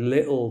there's very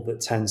little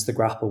that tends to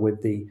grapple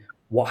with the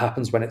what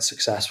happens when it's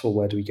successful,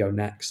 where do we go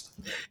next?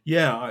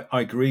 Yeah,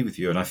 I agree with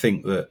you. And I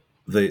think that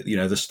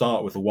the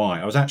start with the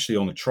why. I was actually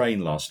on a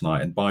train last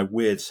night, and by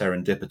weird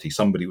serendipity,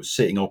 somebody was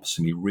sitting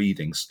opposite me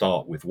reading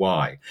Start With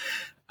Why.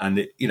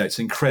 And it's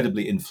an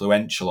incredibly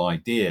influential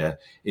idea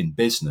in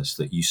business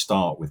that you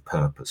start with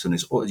purpose. And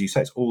it's, as you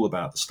say, it's all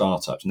about the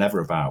startups, never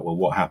about, well,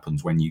 what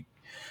happens when you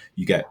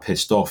get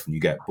pissed off and you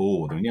get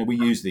bored. And we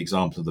use the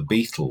example of the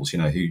Beatles,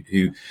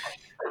 who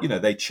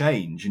they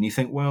change, and you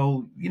think,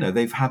 well,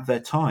 they've had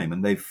their time,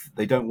 and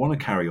they don't want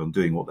to carry on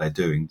doing what they're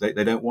doing. They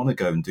don't want to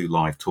go and do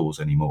live tours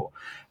anymore.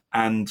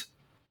 And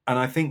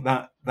I think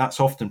that's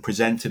often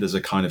presented as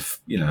a kind of,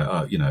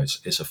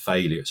 it's a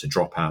failure, it's a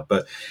dropout.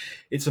 But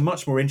it's a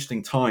much more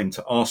interesting time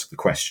to ask the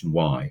question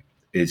why,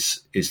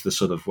 is the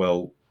sort of,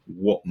 well,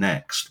 what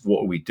next?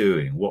 What are we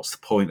doing? What's the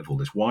point of all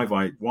this? Why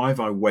have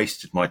I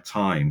wasted my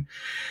time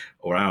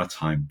or our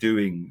time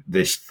doing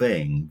this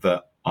thing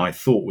that I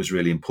thought was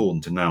really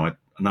important, and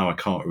now I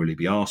can't really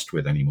be asked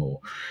with anymore?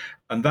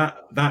 And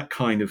that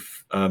kind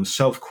of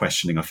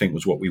self-questioning, I think,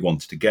 was what we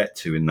wanted to get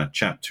to in that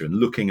chapter, and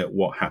looking at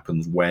what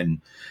happens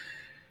when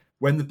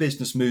the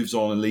business moves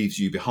on and leaves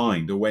you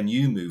behind, or when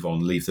you move on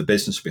and leave the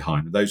business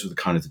behind. Those are the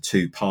kind of the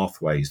two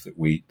pathways that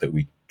we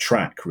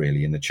track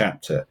really in the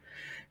chapter.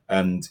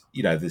 And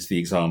there's the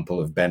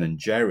example of Ben and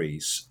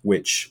Jerry's,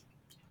 which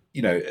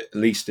at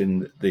least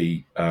in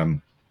the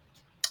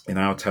in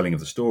our telling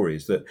of the story,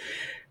 is that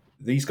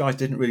these guys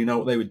didn't really know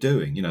what they were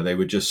doing. They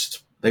were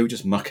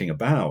just mucking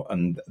about,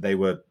 and they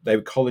were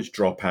college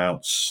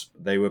dropouts.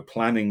 They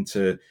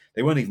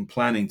weren't even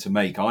planning to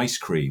make ice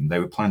cream. They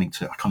were planning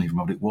to, I can't even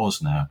remember what it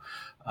was now,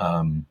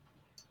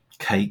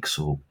 cakes,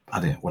 or I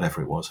don't know,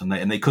 whatever it was. And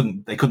they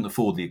couldn't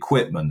afford the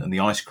equipment, and the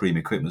ice cream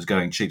equipment was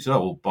going cheap. So,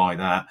 we'll buy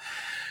that.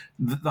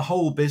 The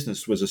whole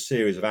business was a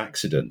series of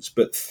accidents,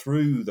 but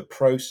through the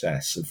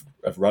process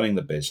of running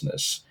the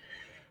business,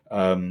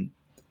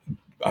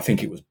 I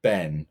think it was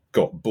Ben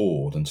got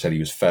bored and said he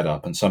was fed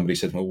up, and somebody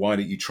said, well, why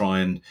don't you try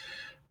and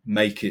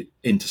make it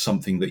into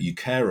something that you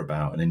care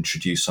about and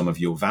introduce some of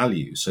your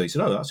values? So he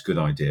said, oh, that's a good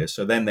idea.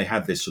 So then they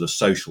had this sort of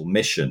social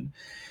mission,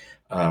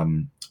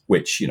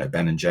 which,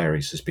 Ben and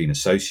Jerry's has been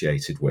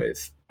associated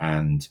with.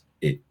 And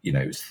it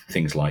was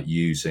things like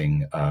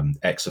using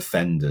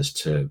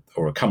ex-offenders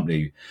or a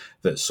company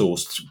that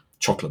sourced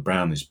chocolate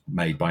brownies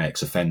made by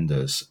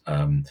ex-offenders,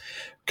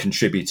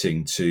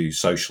 contributing to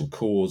social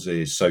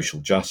causes, social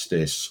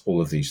justice, all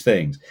of these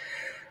things.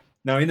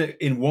 Now,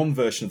 in one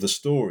version of the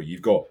story,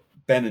 you've got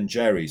Ben and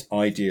Jerry's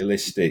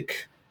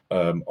idealistic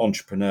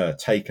entrepreneur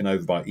taken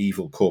over by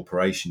evil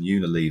corporation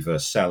Unilever,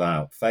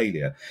 sellout,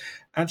 failure.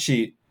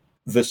 Actually,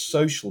 the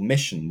social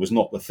mission was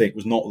not the thing,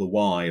 was not the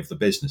why of the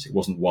business. It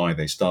wasn't why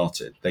they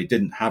started. They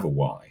didn't have a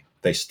why.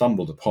 They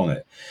stumbled upon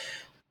it.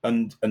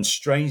 And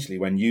strangely,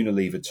 when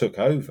Unilever took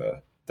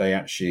over, they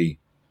actually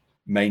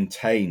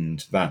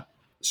maintained that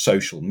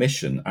social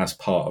mission as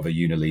part of a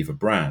Unilever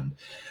brand.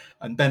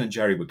 And Ben and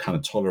Jerry were kind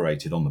of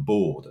tolerated on the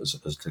board as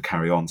to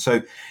carry on.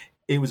 So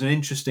it was an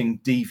interesting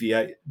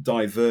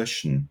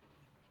diversion.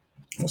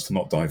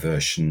 Not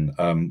diversion,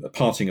 a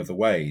parting of the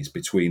ways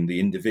between the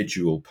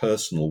individual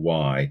personal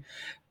why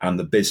and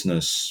the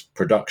business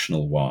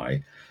productional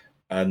why,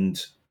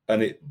 and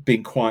it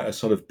being quite a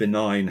sort of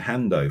benign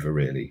handover,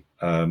 really,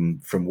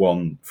 from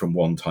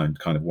one time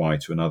kind of why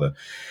to another.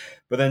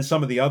 But then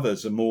some of the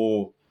others are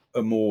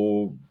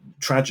more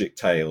tragic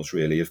tales,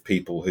 really, of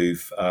people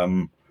who've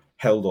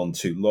held on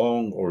too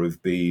long, or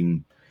who've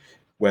been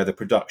where the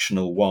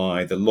productional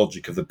why, the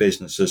logic of the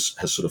business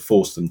has sort of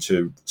forced them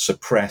to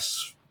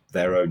suppress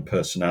their own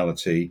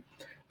personality.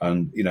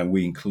 And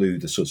we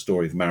include the sort of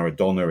story of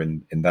Maradona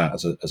in that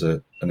as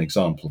an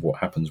example of what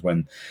happens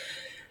when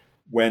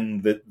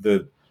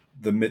the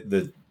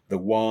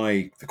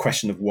why, the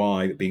question of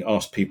why being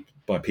asked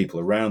by people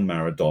around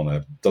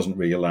Maradona doesn't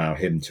really allow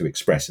him to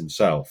express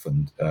himself,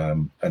 and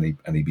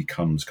he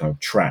becomes kind of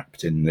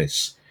trapped in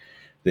this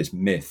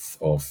myth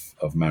of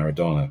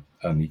Maradona,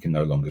 and he can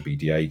no longer be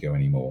Diego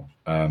anymore.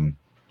 And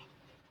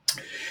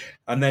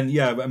then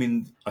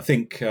I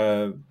think.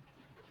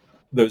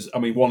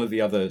 One of the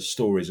other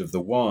stories of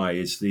the why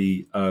is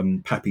the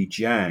Papi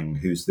Jiang,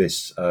 who's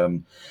this.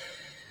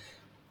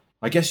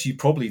 I guess you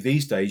probably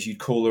these days you'd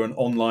call her an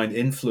online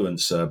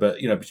influencer, but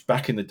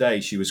back in the day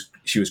she was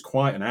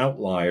quite an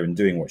outlier in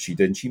doing what she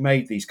did. And she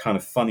made these kind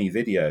of funny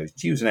videos.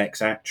 She was an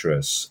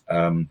ex-actress.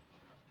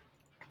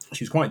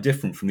 She was quite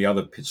different from the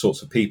other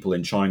sorts of people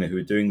in China who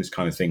were doing this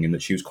kind of thing, in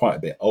that she was quite a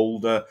bit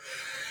older.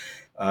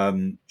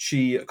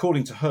 She,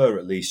 according to her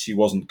at least, she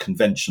wasn't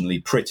conventionally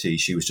pretty.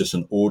 She was just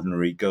an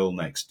ordinary girl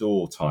next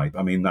door type.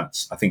 I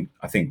think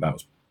that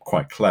was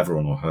quite clever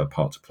on her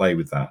part to play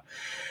with that.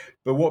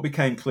 But what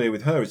became clear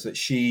with her is that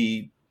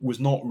she was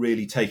not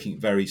really taking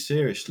it very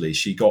seriously.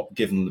 She got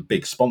given the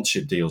big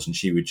sponsorship deals, and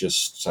she would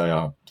just say,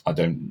 I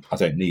don't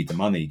need the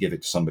money, give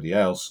it to somebody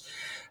else.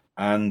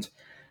 And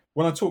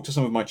when I talked to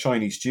some of my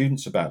Chinese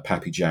students about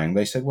Papi Jiang,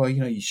 they said, well,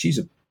 she's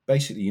a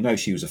basically,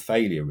 she was a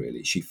failure,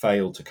 really. She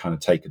failed to kind of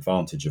take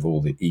advantage of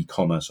all the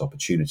e-commerce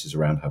opportunities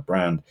around her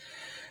brand.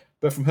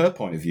 But from her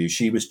point of view,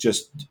 she was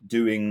just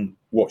doing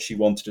what she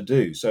wanted to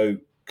do. So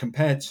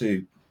compared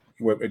to,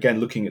 again,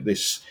 looking at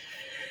this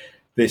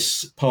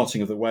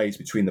parting of the ways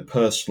between the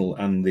personal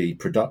and the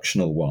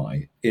productional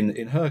why,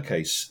 in her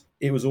case,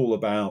 it was all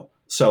about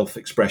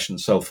self-expression,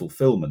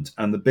 self-fulfillment,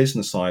 and the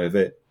business side of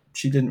it,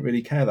 she didn't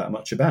really care that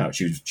much about.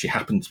 She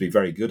happened to be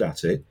very good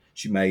at it.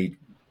 She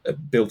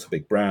built a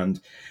big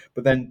brand,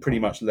 but then pretty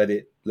much let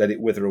it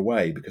wither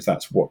away, because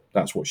that's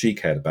what she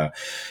cared about.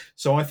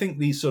 So I think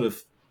these sort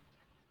of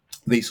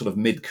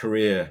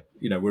mid-career,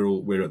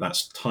 we're at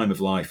that time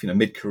of life,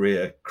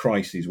 mid-career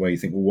crises where you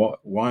think, well,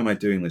 why am I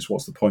doing this?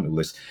 What's the point of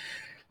this?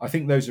 I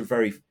think those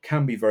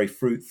can be very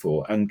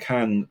fruitful and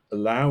can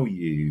allow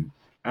you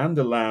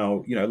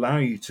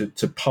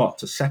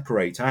to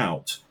separate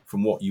out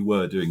from what you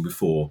were doing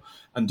before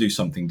and do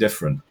something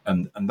different.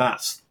 And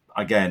that's,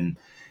 again,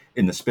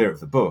 in the spirit of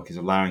the book, is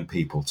allowing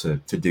people to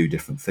do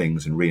different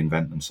things and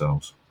reinvent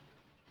themselves.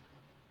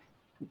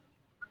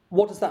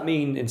 What does that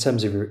mean in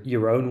terms of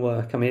your own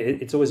work? I mean,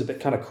 it's always a bit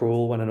kind of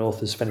cruel when an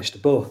author's finished a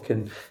book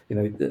and,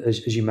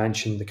 as you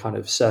mentioned, the kind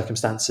of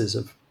circumstances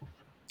of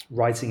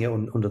writing it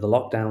under the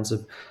lockdowns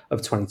of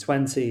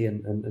 2020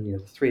 and the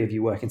three of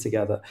you working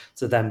together,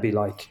 to then be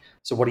like,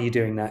 so what are you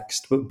doing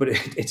next? But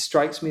it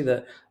strikes me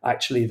that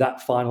actually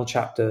that final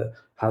chapter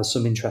has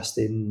some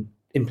interesting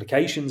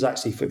implications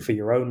actually for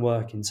your own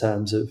work in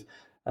terms of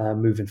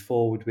moving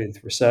forward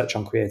with research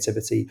on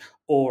creativity,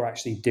 or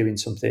actually doing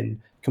something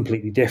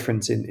completely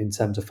different in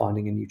terms of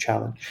finding a new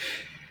challenge.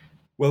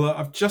 Well,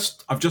 I've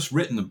just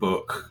written a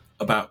book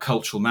about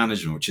cultural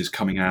management, which is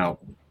coming out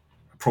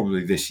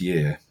probably this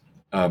year.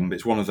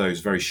 It's one of those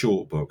very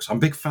short books. I'm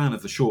a big fan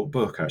of the short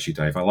book, actually,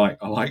 Dave. I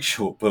like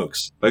short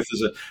books, both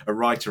as a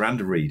writer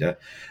and a reader.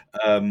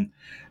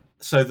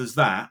 So there's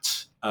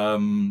that.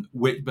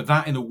 But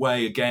that, in a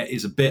way, again,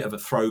 is a bit of a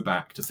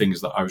throwback to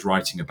things that I was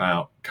writing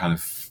about kind of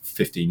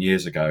 15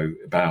 years ago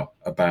about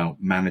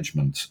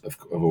management of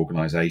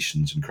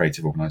organisations and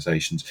creative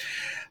organisations.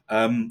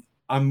 I'm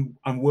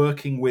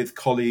working with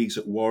colleagues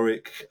at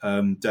Warwick,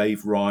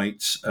 Dave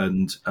Wright,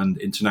 and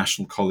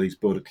international colleagues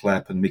Boda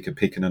Klepp and Mika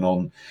Pikkanen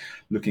on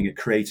looking at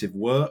creative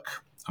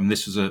work. And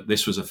this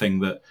was a thing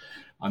that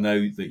I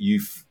know that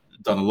you've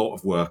done a lot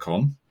of work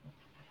on.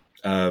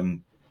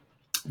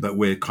 But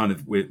we're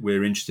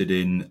interested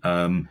in,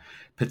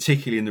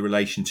 particularly in the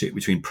relationship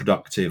between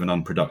productive and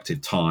unproductive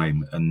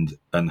time, and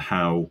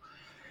how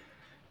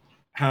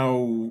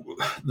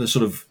the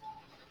sort of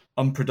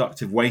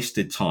unproductive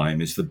wasted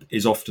time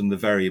is often the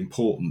very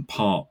important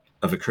part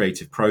of a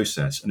creative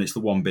process, and it's the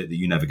one bit that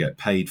you never get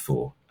paid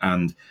for.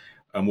 And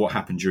what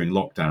happened during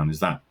lockdown is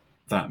that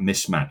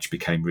mismatch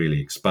became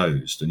really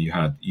exposed, and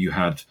you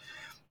had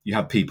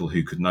people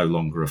who could no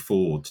longer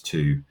afford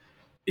to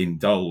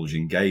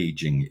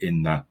engaging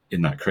in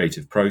that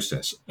creative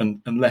process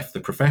and left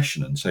the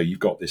profession. And so you've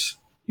got this,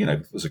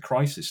 there's a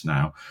crisis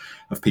now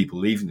of people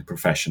leaving the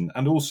profession,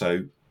 and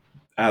also,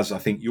 as I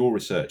think your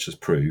research has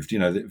proved,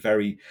 that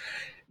very,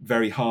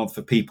 very hard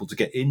for people to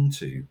get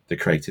into the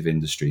creative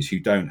industries who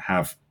don't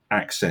have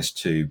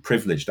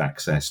privileged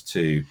access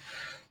to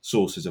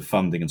sources of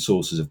funding and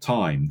sources of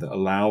time that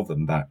allow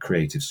them that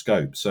creative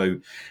scope. So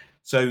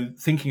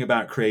thinking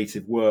about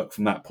creative work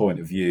from that point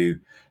of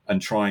view, and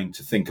trying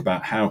to think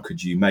about how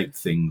could you make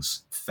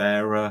things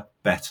fairer,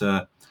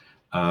 better,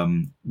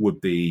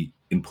 would be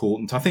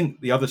important. I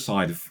think the other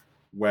side of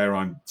where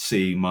I'm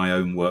seeing my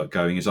own work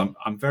going is I'm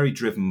very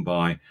driven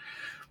by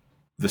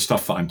the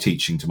stuff that I'm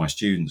teaching to my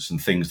students and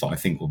things that I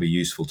think will be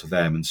useful to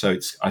them. And so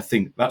I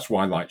think that's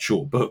why I like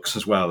short books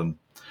as well. And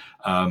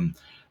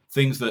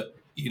things that,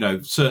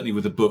 certainly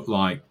with a book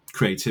like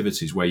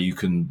Creativities, where you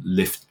can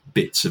lift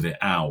bits of it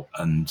out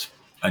and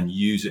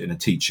use it in a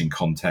teaching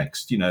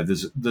context.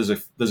 There's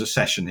a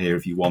session here,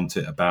 if you want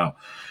it, about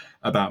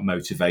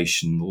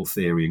motivational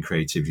theory and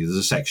creativity. There's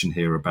a section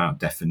here about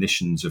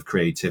definitions of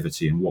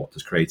creativity and what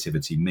does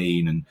creativity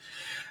mean,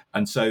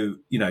 and so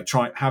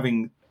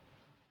trying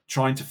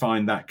to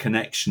find that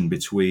connection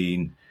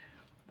between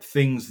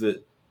things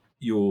that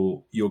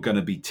you're going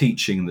to be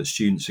teaching that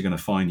students are going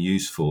to find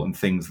useful and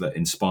things that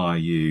inspire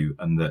you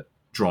and that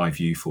drive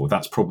you forward.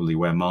 That's probably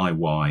where my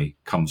why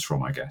comes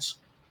from, I guess.